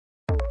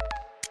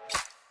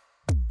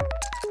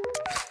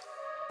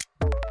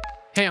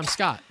Hey, I'm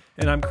Scott.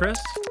 And I'm Chris.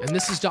 And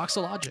this is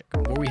Doxologic,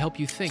 where we help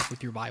you think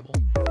with your Bible.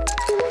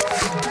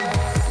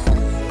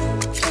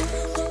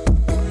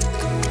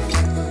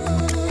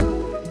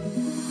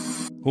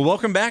 Well,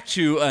 welcome back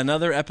to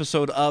another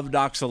episode of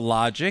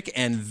Doxologic,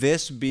 and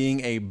this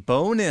being a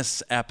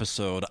bonus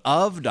episode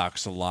of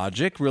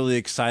Doxologic. Really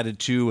excited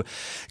to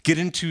get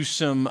into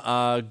some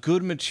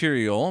good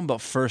material,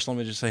 but first let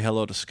me just say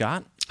hello to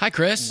Scott. Hi,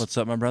 Chris. What's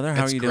up, my brother?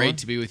 How are you doing? It's great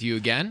to be with you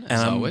again,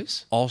 as and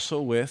always. I'm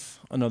also with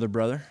another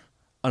brother,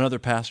 another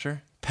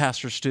pastor,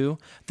 Pastor Stu,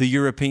 the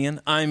European.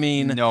 I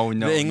mean,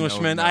 the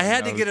Englishman. I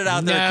had to get it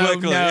out there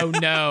quickly.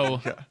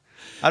 No.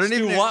 I don't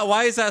Stu, even.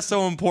 why is that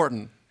so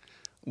important?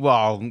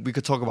 Well, we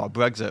could talk about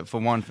Brexit for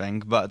one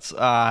thing, but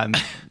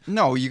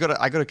no,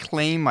 I gotta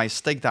claim my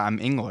stake that I'm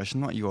English,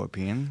 not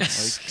European.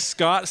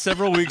 Scott,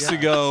 several weeks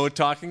ago,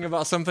 talking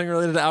about something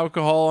related to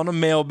alcohol on a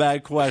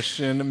mailbag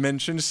question,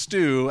 mentioned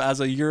Stu as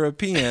a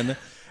European,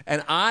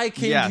 and I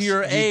came to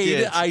your aid.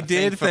 Did, I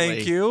did, thankfully.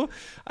 Thank you.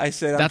 I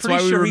said, That's I'm why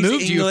pretty we sure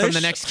removed he's you English. from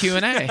the next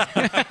Q&A.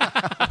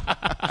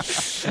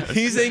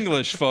 He's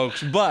English,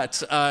 folks.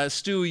 But,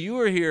 Stu, you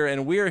are here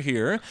and we're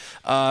here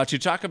to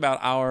talk about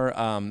our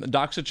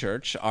Doxa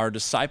Church, our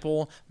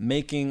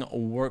disciple-making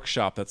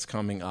workshop that's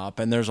coming up.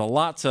 And there's a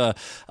lot to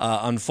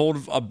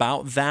unfold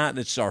about that.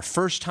 It's our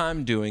first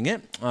time doing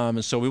it.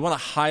 And so we want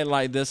to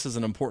highlight this as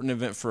an important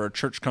event for our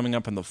church coming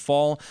up in the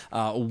fall.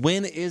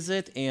 When is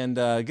it? And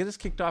get us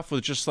kicked off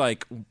with just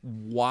like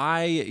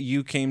why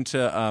you came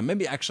to,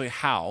 maybe actually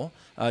how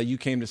you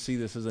came to see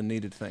this as a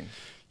needed thing.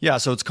 Yeah,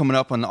 so it's coming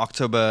up on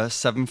October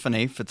 7th and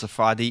 8th. It's a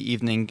Friday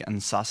evening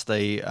and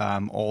Saturday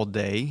all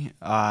day.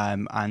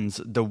 And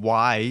the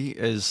why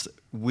is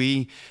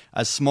we,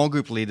 as small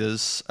group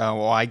leaders,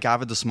 or I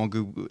gather the small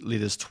group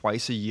leaders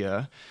twice a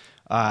year,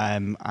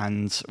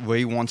 and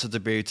we wanted to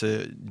be able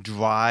to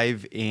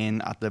drive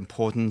in at the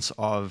importance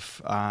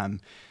of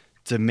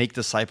to make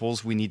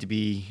disciples. We need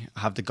to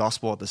have the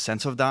gospel at the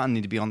center of that and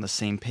need to be on the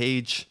same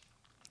page.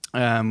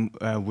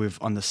 With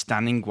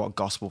understanding what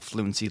gospel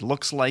fluency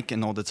looks like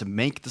in order to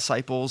make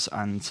disciples.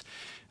 And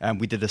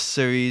we did a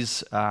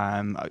series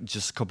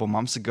just a couple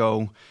months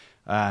ago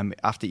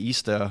after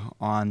Easter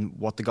on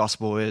what the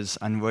gospel is,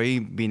 and really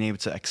being able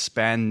to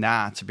expand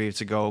that to be able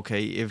to go,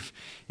 okay, if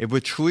we're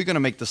truly going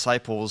to make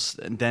disciples,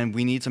 then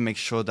we need to make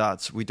sure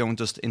that we don't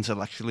just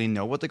intellectually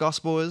know what the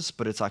gospel is,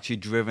 but it's actually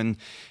driven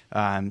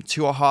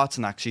to our hearts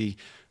and actually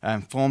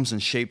forms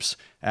and shapes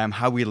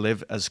how we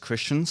live as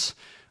Christians.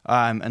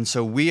 And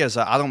so we as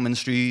an adult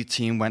ministry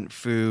team went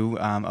through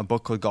a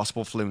book called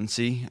Gospel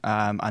Fluency,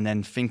 and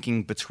then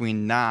thinking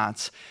between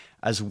that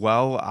as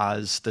well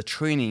as the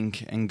training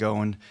and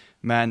going,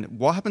 man,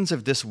 what happens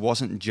if this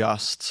wasn't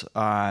just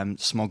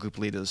small group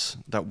leaders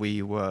that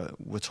we were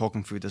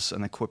talking through this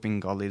and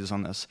equipping our leaders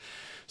on this?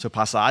 So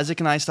Pastor Isaac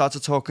and I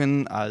started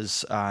talking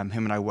as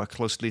him and I work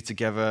closely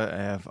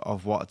together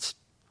of what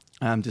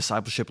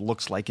discipleship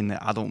looks like in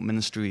the adult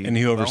ministry. And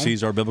he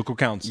oversees our biblical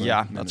counseling.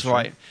 Yeah, that's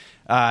right.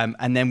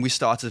 And then we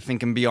started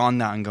thinking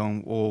beyond that and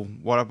going, well,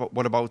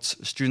 what about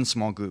student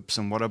small groups?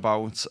 And what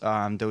about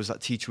those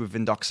that teach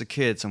within Doxa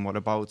Kids? And what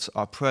about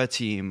our prayer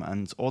team?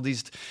 And all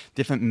these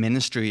different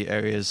ministry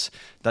areas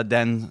that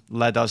then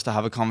led us to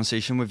have a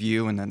conversation with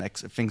you. And then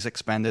things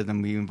expanded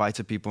and we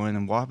invited people in.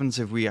 And what happens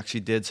if we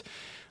actually did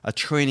a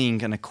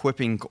training and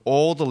equipping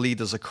all the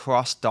leaders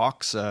across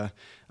Doxa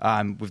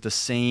with the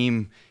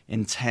same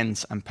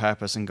intent and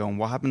purpose, and going,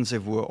 what happens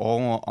if we're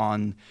all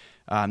on,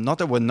 not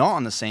that we're not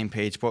on the same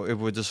page, but if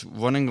we're just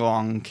running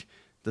along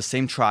the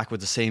same track with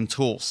the same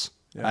tools,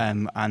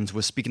 and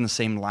we're speaking the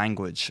same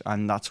language.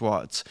 And that's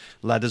what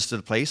led us to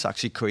the place,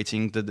 actually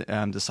creating the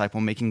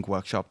disciple-making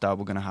workshop that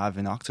we're going to have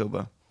in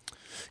October.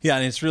 Yeah,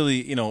 and it's really,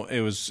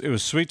 it was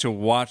sweet to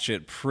watch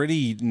it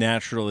pretty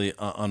naturally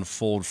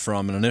unfold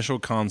from an initial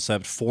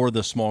concept for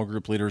the small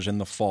group leaders in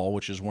the fall,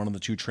 which is one of the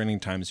 2 training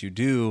times you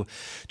do,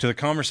 to the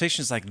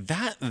conversations like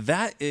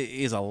that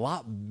is a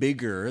lot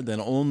bigger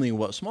than only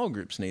what small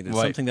groups need. It's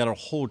something that our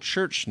whole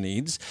church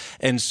needs.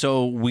 And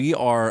so we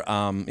are,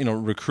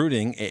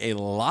 recruiting a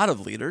lot of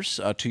leaders,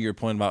 to your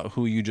point about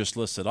who you just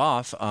listed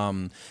off.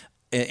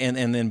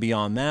 And then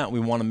beyond that, we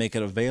want to make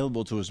it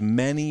available to as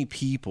many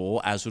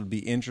people as would be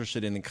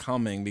interested in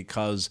coming,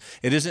 because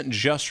it isn't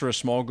just for a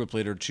small group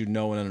leader to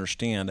know and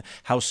understand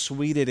how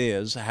sweet it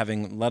is,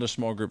 having led a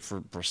small group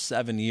for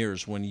 7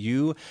 years, when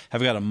you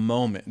have got a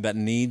moment that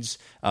needs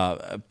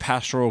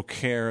pastoral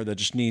care, that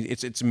just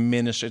needs, it's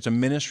a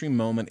ministry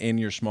moment in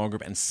your small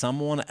group, and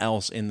someone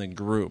else in the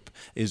group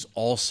is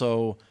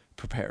also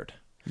prepared.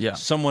 Yeah.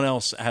 Someone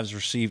else has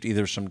received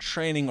either some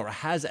training or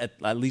has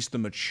at least the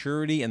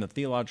maturity and the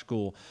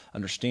theological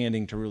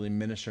understanding to really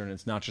minister. And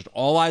it's not just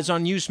all eyes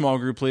on you, small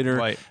group leader.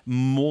 Right.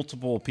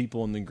 Multiple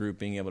people in the group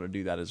being able to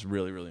do that is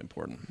really, really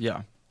important.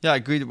 Yeah. Yeah, I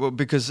agree. Well,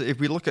 because if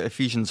we look at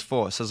Ephesians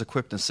 4, it says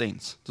equip the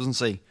saints. It doesn't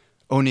say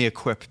only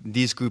equip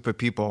these group of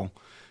people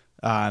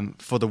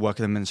for the work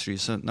of the ministry.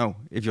 So no,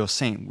 if you're a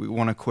saint, we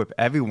want to equip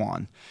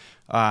everyone.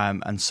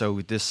 And so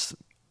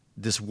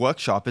this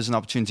workshop is an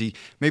opportunity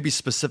maybe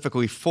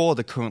specifically for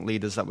the current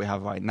leaders that we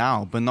have right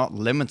now, but not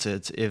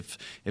limited. If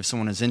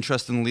someone is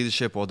interested in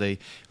leadership, or they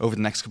over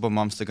the next couple of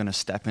months they're going to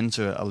step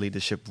into a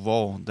leadership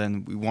role,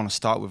 then we want to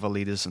start with our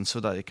leaders, and so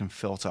that it can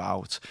filter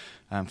out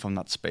from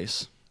that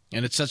space.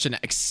 And it's such an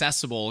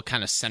accessible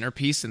kind of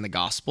centerpiece in the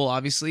gospel,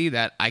 obviously,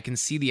 that I can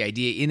see the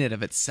idea in it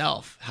of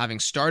itself, having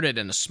started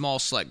in a small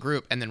select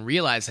group and then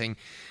realizing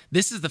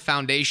this is the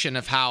foundation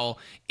of how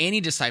any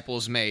disciple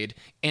is made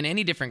in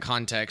any different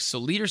context. So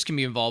leaders can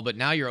be involved, but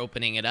now you're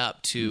opening it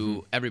up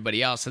to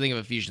everybody else. I think of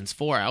Ephesians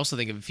 4. I also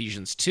think of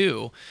Ephesians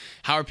 2.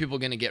 How are people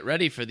going to get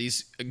ready for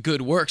these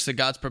good works that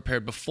God's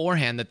prepared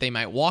beforehand that they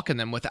might walk in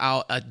them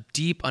without a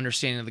deep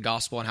understanding of the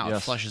gospel and how it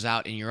fleshes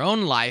out in your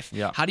own life?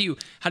 Yeah. How do you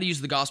use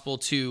the gospel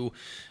to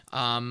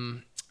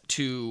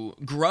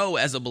grow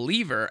as a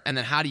believer, and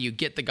then how do you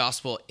get the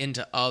gospel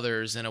into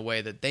others in a way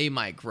that they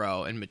might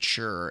grow and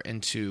mature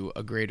into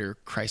a greater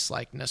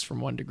Christ-likeness from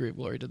one degree of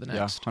glory to the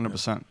next? Yeah,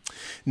 100%.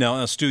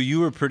 Now, Stu, you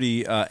were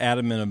pretty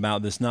adamant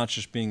about this not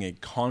just being a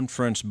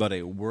conference but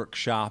a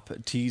workshop.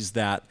 Tease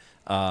that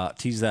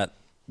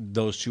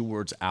those two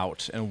words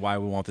out and why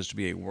we want this to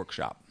be a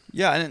workshop.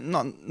 Yeah, and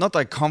not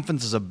that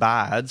conferences are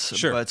bad,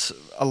 sure, but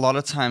a lot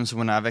of times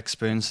when I've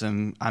experienced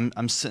them,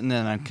 I'm sitting there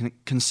and I'm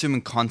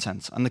consuming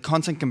content, and the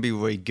content can be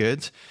really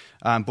good,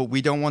 but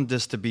we don't want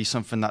this to be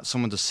something that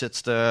someone just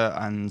sits there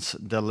and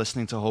they're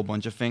listening to a whole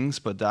bunch of things,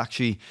 but they're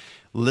actually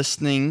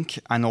listening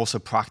and also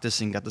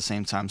practicing at the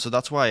same time. So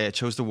that's why I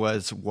chose the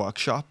words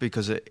workshop,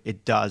 because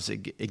it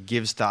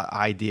gives that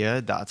idea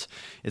that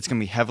it's going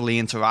to be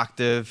heavily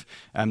interactive,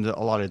 and a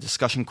lot of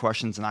discussion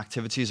questions and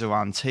activities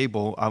around the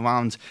table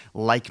around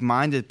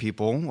like-minded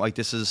people. Like,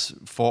 this is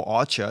for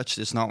our church.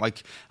 It's not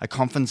like a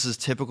conferences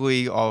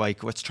typically are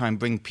like, let's try and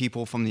bring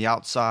people from the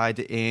outside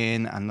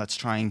in and let's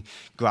try and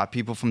grab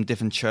people from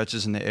different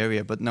churches in the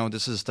area. But no,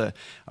 this is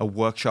a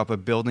workshop, a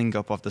building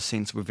up of the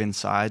saints within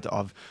inside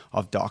of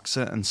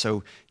Doxa. And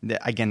so,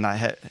 again,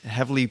 that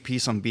heavily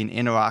piece on being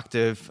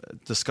interactive,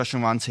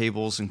 discussion round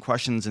tables and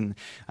questions and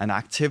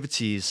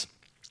activities,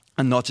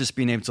 and not just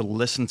being able to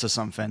listen to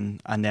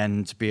something and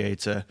then to be able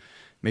to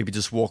maybe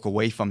just walk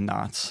away from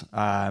that.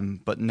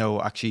 But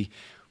no, actually,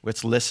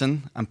 let's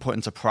listen and put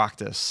into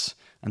practice,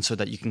 and so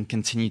that you can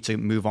continue to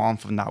move on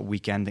from that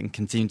weekend and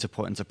continue to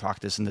put into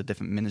practice in the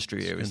different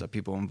ministry areas that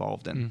people are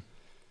involved in.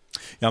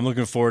 Yeah, I'm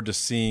looking forward to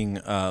seeing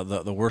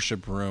the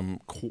worship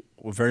room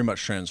very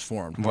much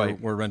transformed. Right.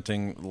 We're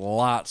renting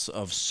lots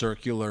of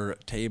circular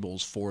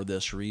tables for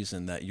this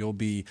reason, that you'll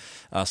be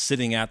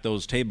sitting at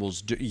those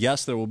tables.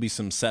 Yes, there will be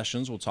some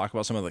sessions. We'll talk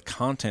about some of the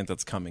content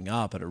that's coming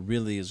up, but it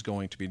really is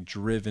going to be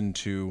driven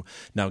to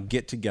now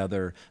get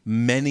together.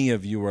 Many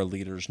of you are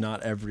leaders,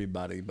 not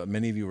everybody, but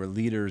many of you are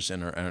leaders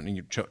and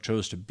you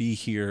chose to be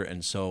here.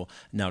 And so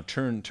now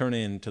turn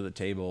in to the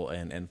table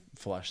and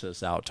flesh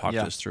this out, talk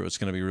this through. It's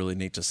going to be really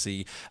neat to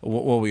see.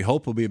 What we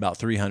hope will be about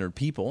 300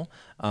 people.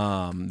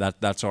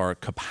 That's our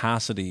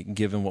capacity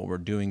given what we're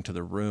doing to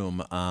the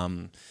room.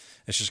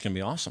 It's just going to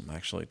be awesome,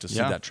 actually, to see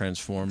that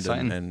transformed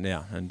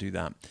and do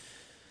that.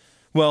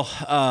 Well,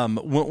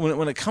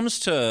 when it comes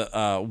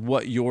to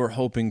what you're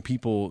hoping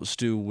people,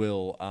 Stu,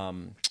 will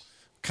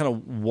kind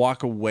of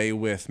walk away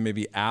with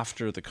maybe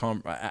after the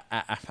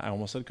I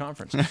almost said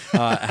conference.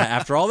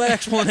 After all that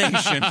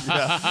explanation,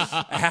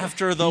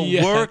 after the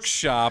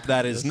workshop,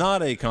 that is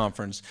not a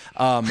conference.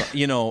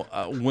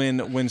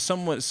 When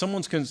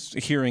someone's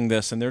hearing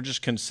this and they're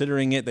just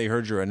considering it, they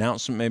heard your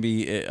announcement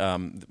maybe,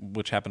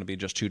 which happened to be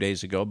just 2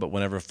 days ago, but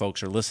whenever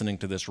folks are listening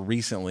to this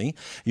recently,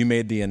 you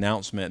made the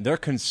announcement. They're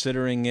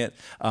considering it.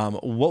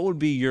 What would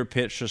be your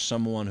pitch to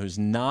someone who's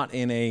not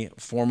in a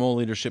formal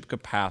leadership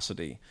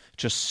capacity,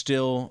 just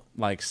still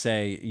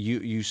say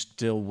you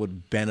still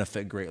would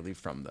benefit greatly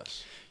from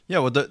this? Yeah,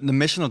 well, the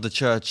mission of the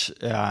church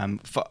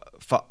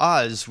for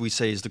us, we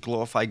say, is to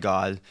glorify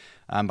God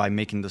by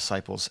making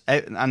disciples.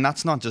 And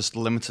that's not just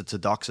limited to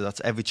Doxa, that's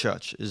every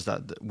church, is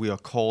that we are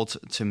called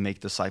to make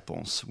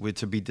disciples. We're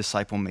to be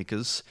disciple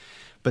makers.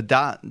 But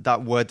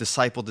that word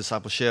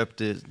discipleship,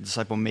 the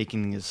disciple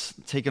making is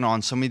taken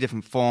on so many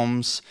different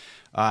forms.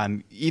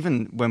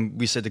 Even when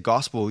we say the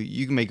gospel,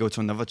 you may go to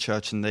another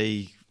church and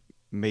they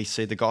may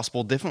say the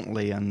gospel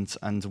differently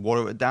and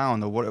water it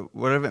down, or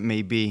whatever it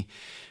may be.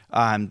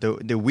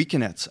 They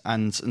weaken it,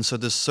 and so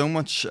there's so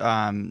much.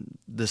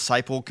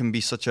 Disciple can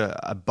be such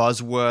a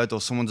buzzword, or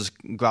someone just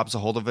grabs a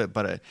hold of it,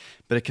 but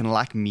it can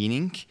lack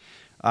meaning.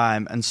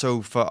 And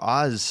so for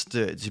us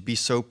to be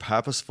so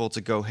purposeful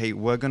to go, hey,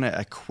 we're going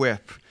to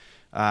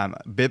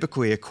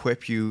biblically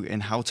equip you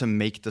in how to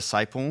make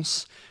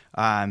disciples.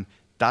 That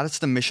is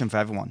the mission for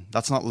everyone.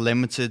 That's not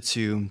limited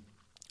to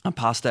a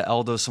pastor,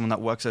 elder, someone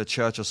that works at a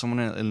church, or someone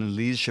in a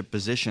leadership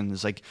position.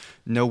 It's like,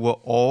 no, we're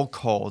all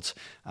called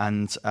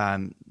and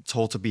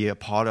told to be a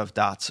part of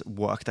that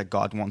work that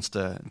God wants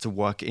to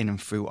work in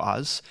and through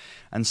us.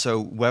 And so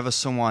whether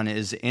someone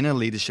is in a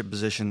leadership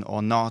position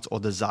or not, or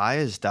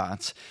desires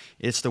that,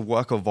 it's the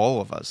work of all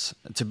of us.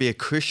 To be a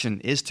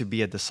Christian is to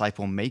be a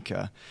disciple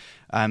maker.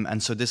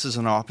 And so this is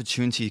an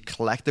opportunity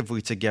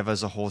collectively together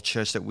as a whole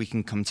church that we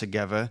can come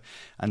together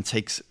and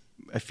take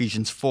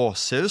Ephesians 4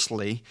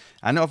 seriously,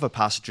 and other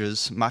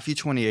passages, Matthew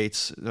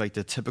 28, like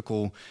the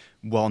typical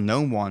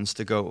well-known ones,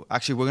 to go,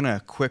 actually, we're going to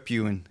equip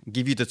you and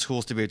give you the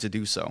tools to be able to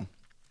do so.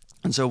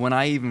 And so when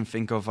I even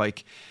think of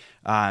like,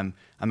 I'm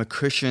a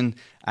Christian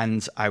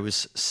and I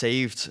was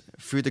saved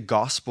through the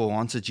gospel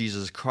onto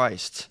Jesus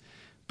Christ,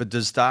 but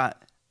does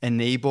that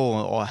enable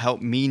or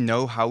help me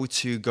know how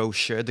to go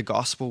share the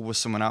gospel with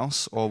someone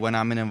else? Or when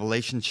I'm in a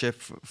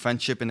relationship,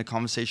 friendship, in a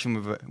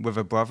conversation with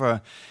a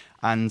brother,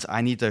 and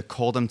I need to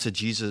call them to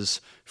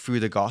Jesus through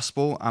the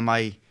gospel,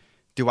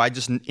 do I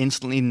just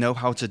instantly know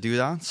how to do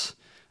that?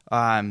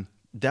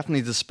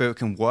 Definitely the Spirit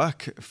can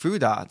work through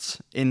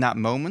that in that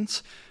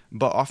moment,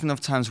 but often of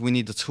times we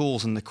need the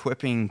tools and the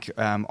equipping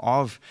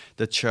of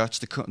the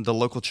church, the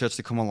local church,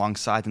 to come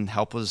alongside and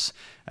help us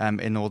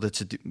in order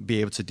to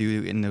be able to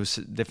do in those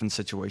different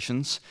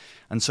situations.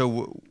 And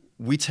so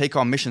we take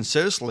our mission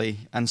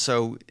seriously, and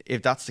so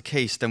if that's the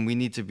case, then we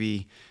need to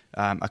be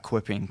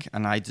equipping.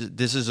 And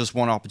this is just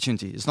one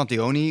opportunity. It's not the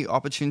only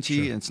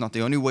opportunity. Sure. It's not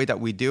the only way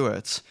that we do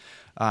it,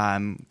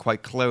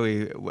 quite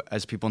clearly,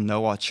 as people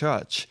know our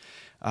church.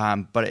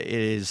 But it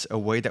is a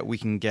way that we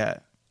can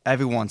get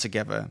everyone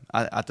together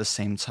at the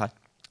same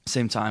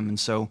time. And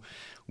so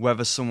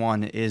whether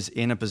someone is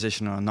in a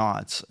position or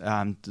not,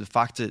 the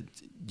fact that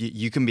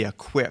you can be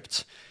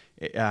equipped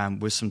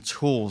with some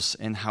tools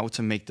in how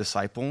to make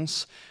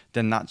disciples,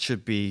 then that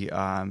should be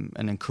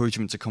an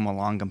encouragement to come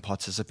along and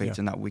participate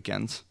in that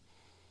weekend.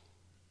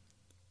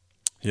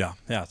 Yeah,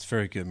 it's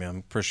very good, man.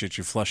 Appreciate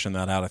you fleshing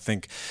that out. I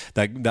think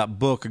that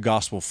book,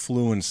 Gospel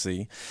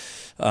Fluency,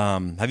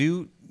 have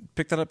you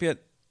picked that up yet?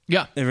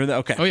 Yeah.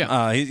 Okay. Oh,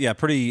 yeah.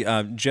 Pretty.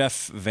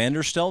 Jeff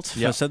Vanderstelt,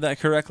 if I said that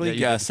correctly?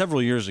 Yeah.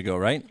 Several years ago,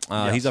 right?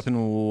 Yes. He's up in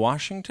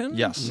Washington?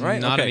 Yes. Right?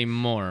 Not okay.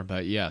 anymore,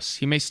 but yes.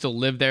 He may still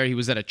live there. He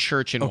was at a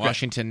church in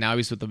Washington. Now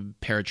he's with the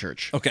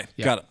parachurch. Okay,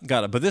 got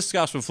it. But this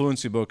Gospel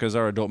Fluency book, as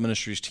our adult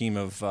ministries team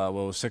of,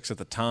 6 at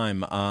the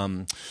time,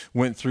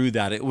 went through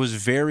that. It was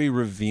very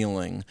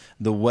revealing,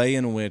 the way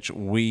in which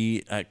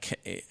we...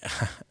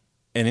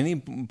 at any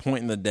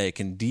point in the day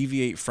can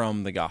deviate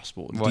from the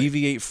gospel,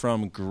 deviate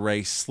from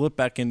grace, slip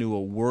back into a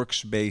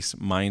works-based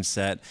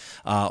mindset,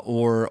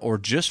 or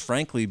just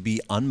frankly be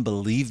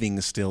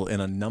unbelieving still in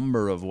a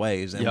number of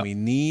ways. And we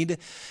need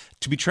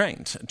to be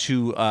trained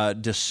to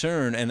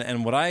discern.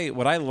 And what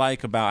I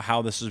like about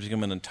how this has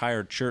become an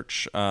entire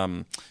church,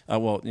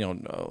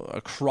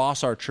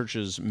 across our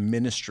church's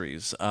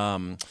ministries,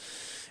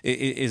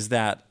 is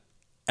that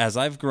as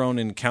I've grown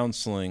in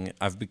counseling,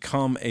 I've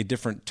become a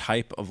different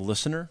type of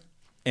listener.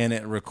 And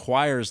it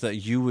requires that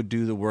you would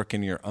do the work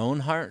in your own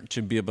heart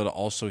to be able to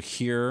also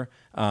hear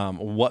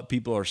what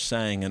people are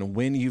saying. And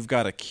when you've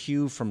got a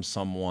cue from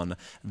someone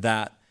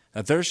that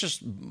there's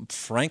just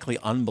frankly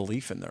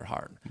unbelief in their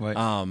heart, right.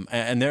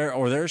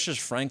 There's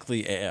just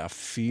frankly a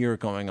fear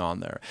going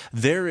on there.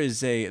 There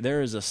is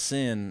a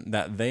sin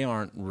that they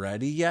aren't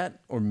ready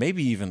yet, or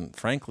maybe even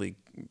frankly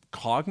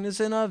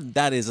cognizant of,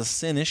 that is a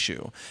sin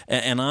issue,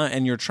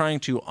 and you're trying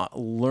to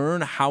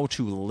learn how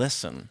to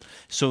listen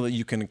so that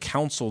you can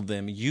counsel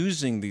them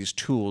using these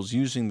tools,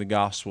 using the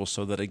gospel,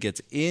 so that it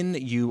gets in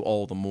you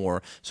all the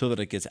more, so that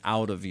it gets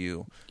out of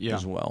you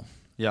as well.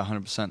 Yeah,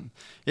 100%.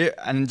 Yeah,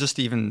 and just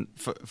even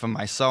for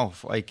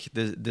myself, like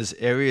there's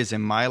areas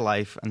in my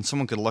life, and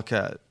someone could look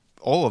at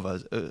all of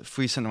us,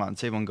 3 sitting around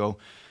the table, and go,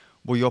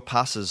 "Well, your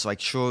pastors, like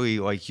surely,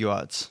 like you're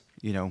at,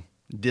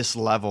 this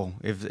level,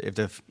 if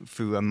they're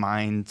through a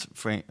mind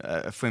frame,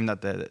 a frame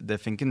that they're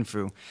thinking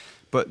through."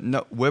 But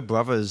no, we're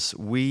brothers.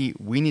 We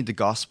need the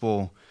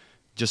gospel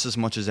just as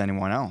much as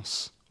anyone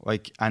else.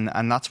 Like,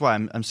 and that's why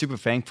I'm super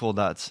thankful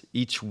that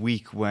each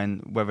week,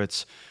 whether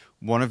it's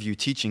one of you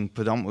teaching,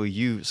 predominantly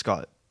you,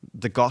 Scott,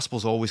 the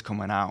gospel's always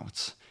coming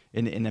out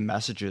in the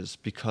messages,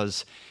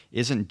 because it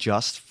isn't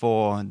just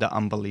for the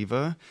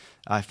unbeliever.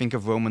 I think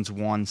of Romans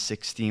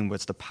 1:16, where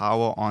it's the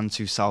power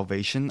unto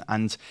salvation,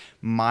 and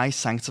my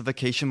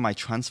sanctification, my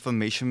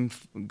transformation,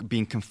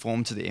 being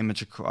conformed to the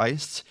image of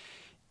Christ,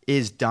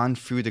 is done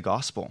through the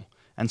gospel.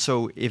 And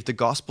so if the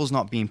gospel's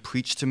not being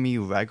preached to me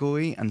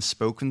regularly and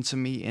spoken to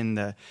me in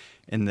the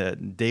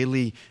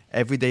daily,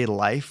 everyday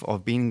life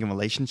of being in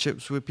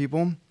relationships with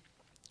people,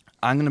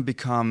 I'm going to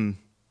become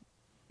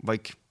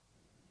like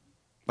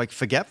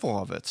forgetful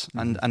of it.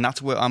 Mm-hmm. And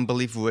that's where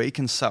unbelief really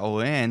can settle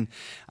in.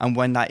 And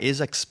when that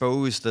is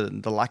exposed,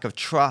 the lack of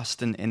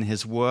trust in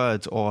his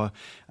word, or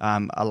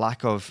a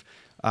lack of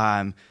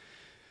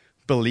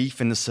belief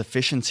in the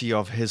sufficiency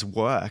of his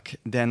work,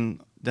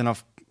 then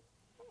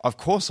of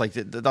course, like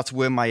that's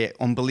where my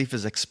unbelief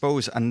is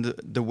exposed. And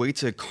the way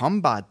to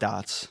combat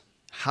that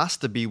has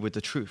to be with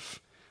the truth.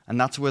 And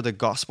that's where the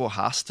gospel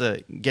has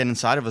to get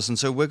inside of us. And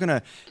so we're going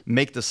to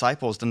make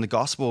disciples, then the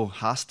gospel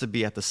has to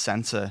be at the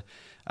center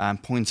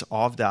point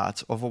of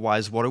that.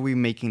 Otherwise, what are we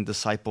making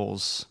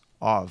disciples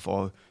of?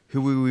 Or who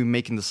are we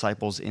making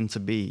disciples into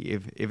be?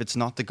 If it's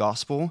not the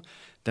gospel,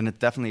 then it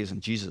definitely isn't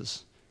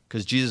Jesus.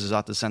 because Jesus is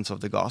at the center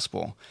of the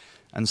gospel.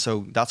 And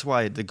so that's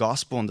why the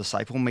gospel and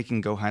disciple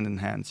making go hand in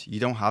hand. You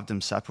don't have them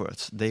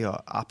separate. They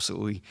are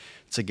absolutely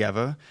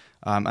together.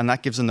 And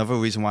that gives another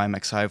reason why I'm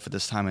excited for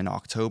this time in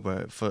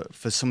October,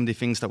 for some of the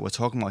things that we're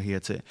talking about here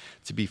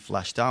to be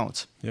fleshed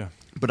out. Yeah.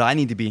 But I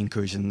need to be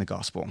encouraged in the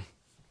gospel.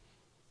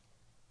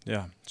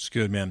 Yeah, it's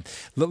good, man.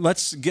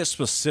 Let's get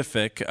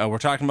specific. We're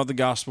talking about the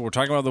gospel. We're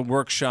talking about the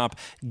workshop.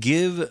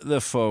 Give the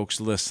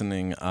folks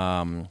listening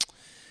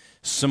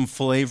some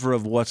flavor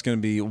of what's going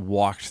to be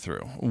walked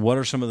through. What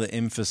are some of the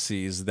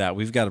emphases that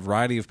we've got a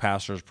variety of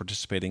pastors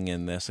participating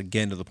in this,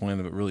 again, to the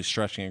point of it really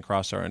stretching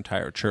across our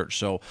entire church.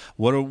 So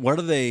what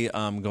are they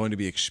going to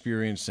be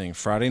experiencing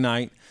Friday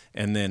night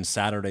and then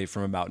Saturday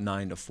from about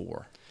 9 to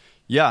 4?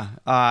 Yeah,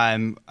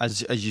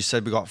 as you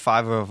said, we got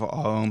 5 of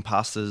our own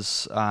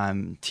pastors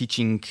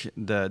teaching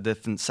the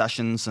different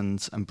sessions and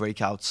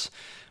breakouts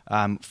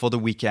for the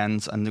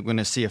weekend, and we're going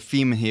to see a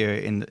theme here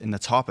in the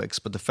topics.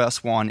 But the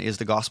first one is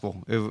the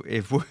gospel.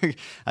 If we're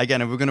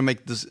going to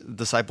make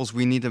disciples,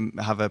 we need to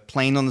have a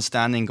plain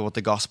understanding of what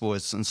the gospel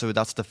is, and so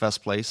that's the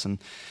first place. And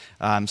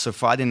so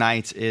Friday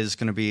night is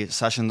going to be a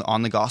session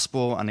on the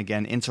gospel, and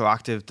again,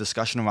 interactive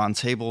discussion around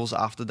tables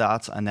after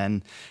that, and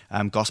then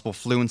gospel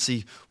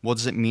fluency. What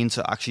does it mean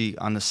to actually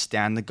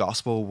understand the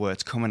gospel where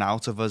it's coming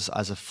out of us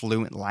as a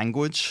fluent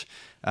language?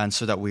 And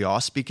so that we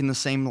are speaking the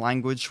same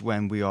language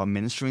when we are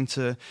ministering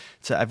to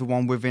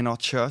everyone within our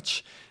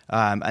church.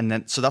 And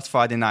then, so that's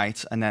Friday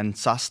night. And then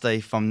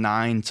Saturday from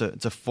 9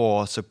 to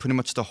 4, so pretty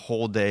much the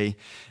whole day.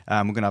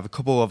 We're going to have a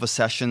couple other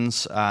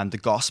sessions. The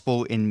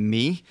gospel in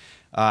me,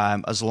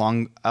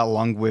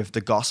 along with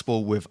the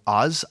gospel with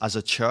us as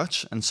a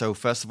church. And so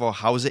first of all,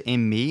 how is it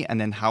in me? And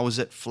then how is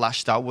it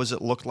flashed out? What does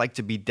it look like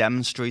to be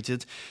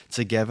demonstrated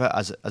together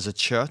as a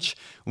church?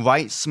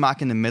 Right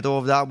smack in the middle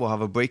of that, we'll have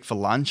a break for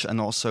lunch.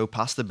 And also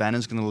Pastor Ben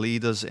is going to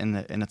lead us in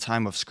a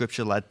time of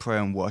scripture-led prayer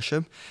and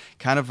worship.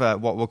 Kind of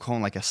what we're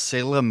calling like a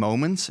sailor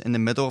moment in the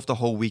middle of the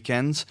whole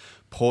weekend,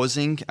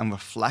 pausing and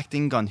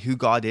reflecting on who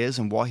God is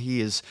and what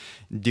He is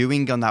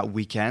doing on that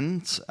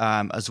weekend,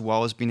 as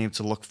well as being able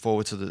to look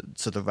forward to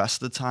the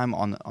rest of the time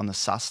on a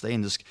Saturday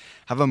and just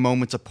have a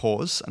moment to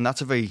pause. And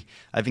that's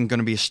I think, going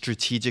to be a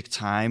strategic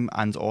time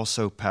and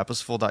also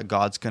purposeful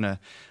that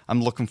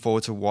I'm looking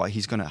forward to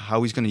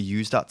how He's going to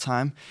use that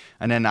time.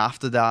 And then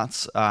after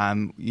that,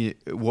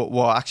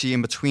 we're actually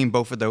in between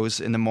both of those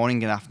in the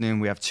morning and afternoon.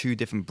 We have 2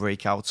 different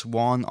breakouts,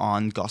 one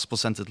on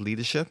gospel-centered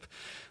leadership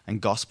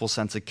and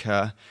gospel-centered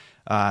care.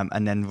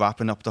 And then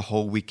wrapping up the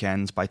whole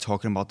weekend by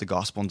talking about the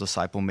gospel and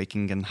disciple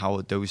making and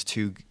how those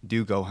two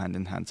do go hand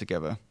in hand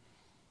together.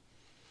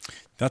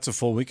 That's a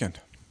full weekend.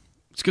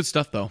 It's good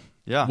stuff, though.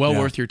 Yeah. Well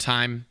worth your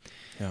time.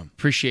 Yeah.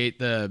 Appreciate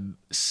the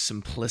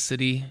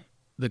simplicity,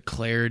 the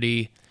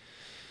clarity,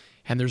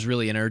 and there's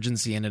really an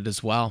urgency in it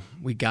as well.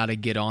 We got to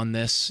get on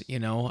this,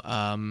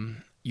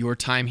 your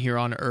time here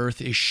on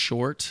earth is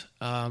short.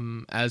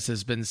 As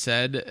has been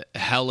said,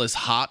 hell is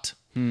hot.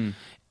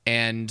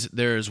 And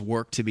there's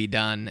work to be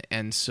done.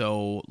 And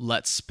so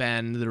let's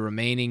spend the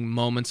remaining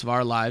moments of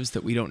our lives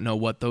that we don't know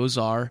what those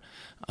are,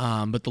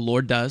 but the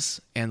Lord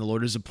does, and the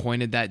Lord has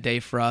appointed that day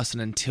for us.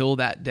 And until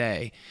that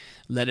day,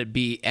 let it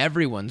be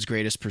everyone's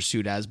greatest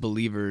pursuit as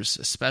believers,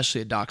 especially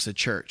at Doxa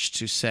Church,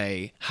 to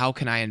say, how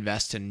can I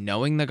invest in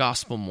knowing the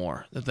gospel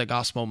more, that the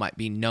gospel might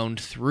be known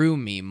through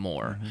me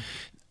more,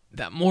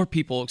 that more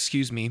people,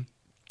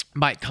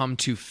 might come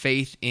to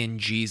faith in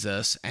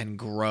Jesus and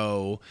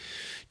grow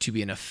to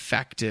be an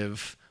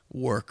effective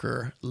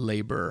worker,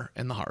 laborer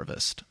in the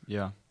harvest.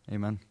 Yeah,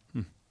 amen.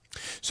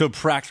 So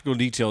practical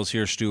details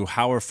here, Stu.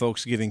 How are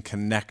folks getting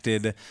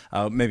connected?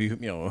 Maybe,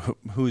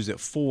 who is it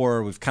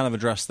for? We've kind of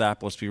addressed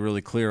that, but let's be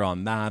really clear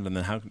on that. And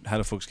then how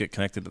do folks get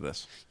connected to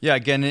this? Yeah,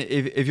 again,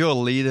 if you're a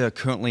leader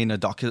currently in a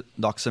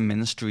Doxa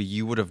ministry,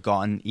 you would have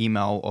gotten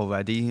email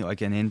already, like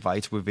an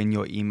invite within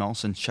your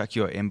emails, and check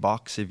your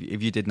inbox.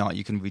 If you did not,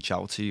 you can reach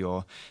out to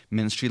your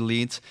ministry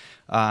lead.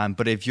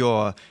 But if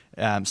you're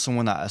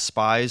someone that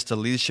aspires to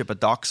leadership at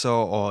Doxa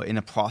or in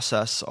a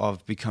process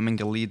of becoming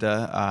a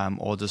leader,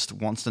 or just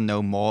wants to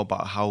know more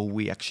about how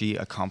we actually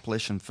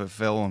accomplish and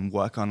fulfill and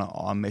work on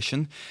our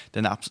mission,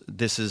 then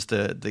this is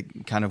the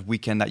kind of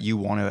weekend that you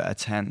want to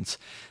attend.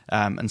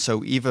 And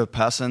so either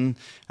person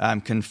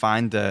can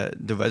find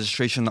the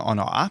registration on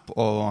our app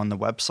or on the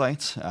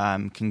website,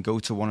 can go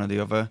to one or the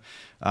other.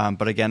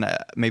 But again,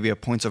 maybe a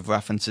point of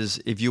reference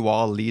is if you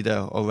are a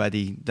leader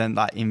already, then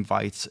that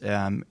invite,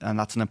 and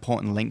that's an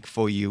important link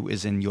for you,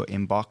 is in your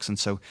inbox. And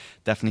so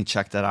definitely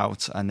check that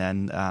out. And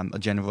then a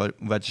general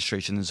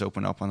registration is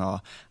open up on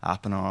our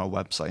app and on our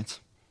website.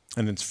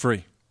 And it's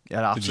free.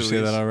 Yeah, absolutely. Did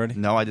you say that already?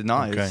 No, I did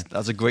not. Okay.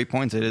 That's a great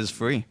point. It is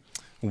free.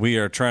 We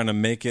are trying to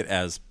make it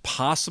as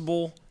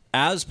possible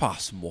as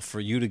possible for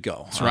you to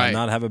go. That's right.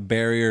 Not have a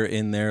barrier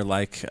in there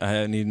like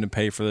needing to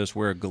pay for this.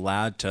 We're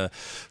glad to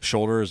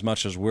shoulder as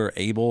much as we're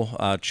able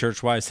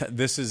church-wise.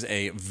 This is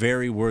a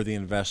very worthy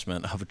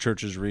investment of a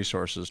church's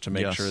resources to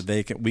make sure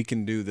we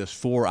can do this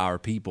for our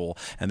people,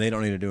 and they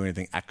don't need to do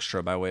anything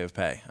extra by way of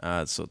pay.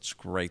 So it's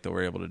great that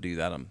we're able to do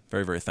that. I'm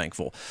very, very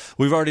thankful.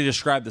 We've already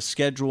described the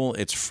schedule.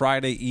 It's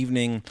Friday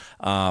evening.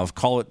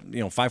 Call it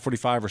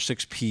 5:45 or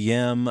 6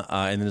 p.m.,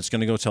 and then it's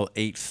going to go till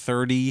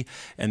 8:30,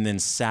 and then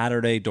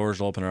Saturday doors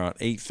will open around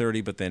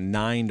 8:30, but then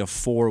 9 to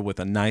 4 with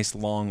a nice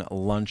long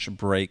lunch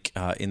break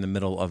in the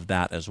middle of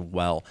that as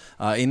well.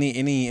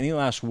 Any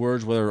last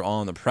words, whether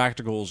on the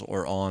practicals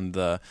or on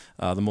the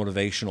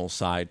motivational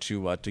side,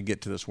 to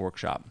get to this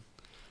workshop?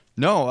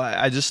 No,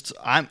 I just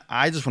want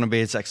to be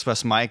able to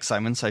express my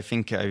excitement. I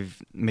think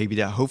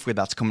hopefully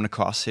that's coming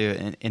across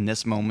here in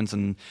this moment,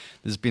 and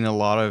there's been a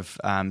lot of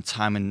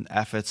time and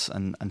efforts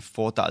and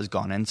thought that has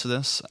gone into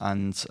this,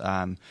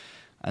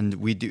 and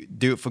we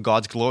do it for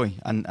God's glory,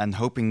 and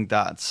hoping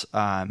that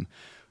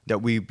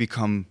that we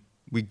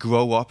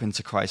grow up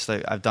into Christ.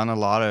 I've done a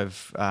lot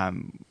of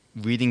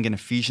reading in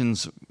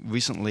Ephesians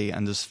recently,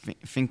 and just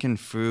thinking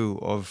through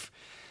of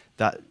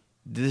that.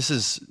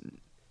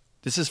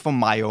 This is for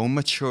my own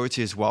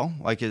maturity as well.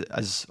 Like,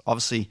 as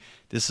obviously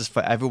this is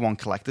for everyone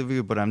collectively,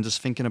 but I'm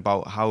just thinking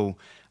about how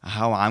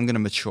I'm going to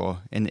mature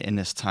in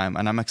this time,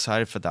 and I'm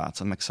excited for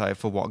that. I'm excited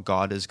for what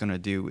God is going to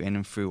do in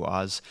and through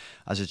us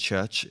as a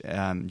church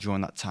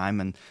during that time,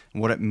 and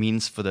what it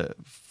means for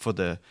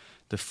the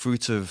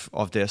fruit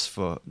of this,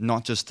 for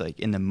not just like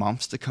in the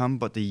months to come,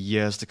 but the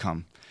years to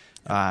come.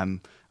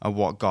 Of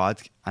what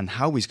God and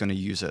how He's going to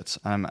use it.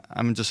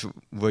 I'm just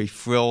very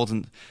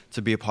thrilled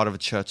to be a part of a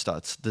church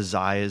that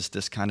desires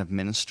this kind of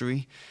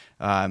ministry,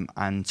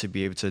 and to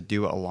be able to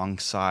do it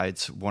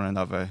alongside one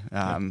another.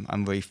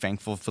 I'm very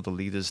thankful for the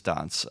leaders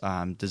that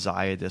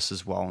desire this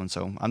as well, and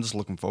so I'm just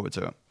looking forward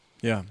to it.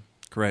 Yeah.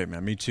 Great,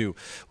 man. Me too.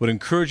 Would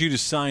encourage you to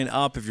sign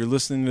up if you're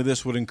listening to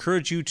this. Would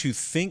encourage you to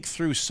think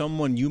through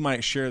someone you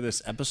might share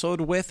this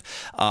episode with.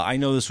 I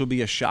know this will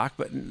be a shock,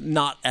 but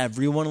not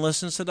everyone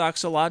listens to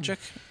Doxologic.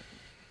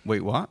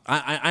 Wait, what?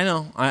 I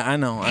know.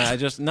 I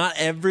just, not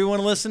everyone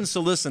listens. So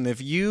listen, if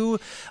you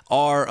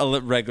are a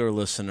regular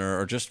listener,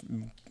 or just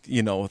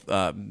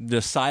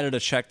decided to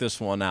check this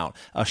one out,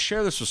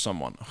 share this with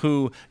someone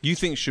who you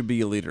think should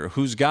be a leader,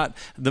 who's got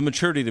the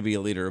maturity to be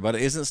a leader, but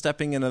isn't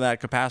stepping into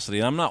that capacity.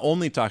 And I'm not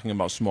only talking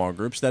about small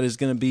groups. That is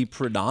going to be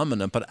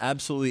predominant, but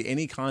absolutely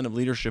any kind of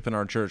leadership in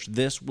our church.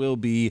 This will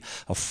be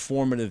a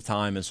formative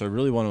time. And so I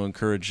really want to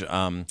encourage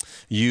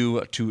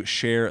you to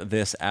share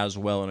this as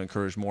well, and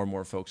encourage more and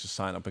more folks to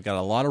sign up. We've got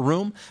a lot of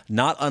room,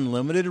 not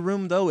unlimited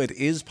room, though. It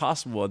is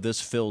possible that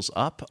this fills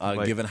up,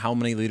 given how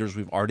many leaders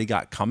we've already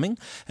got coming.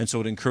 And so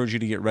it encourage you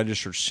to get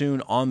registered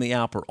soon on the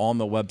app or on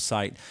the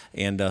website.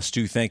 And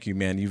Stu, thank you,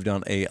 man. You've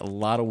done a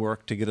lot of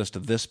work to get us to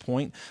this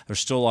point. There's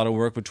still a lot of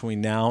work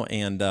between now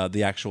and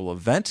the actual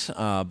event,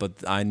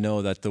 but I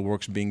know that the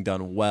work's being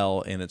done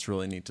well, and it's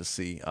really neat to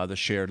see the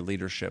shared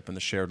leadership and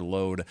the shared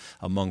load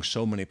among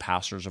so many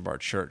pastors of our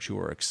church who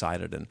are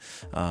excited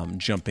and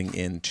jumping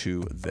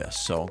into this.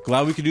 So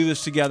glad we could do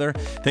this together.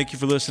 Thank you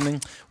for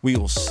listening. We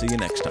will see you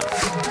next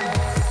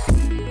time.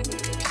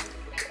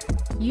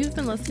 You've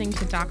been listening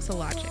to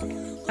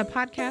Doxologic, a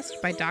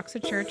podcast by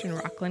Doxa Church in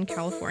Rocklin,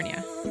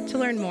 California. To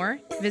learn more,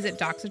 visit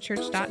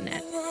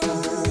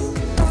doxachurch.net.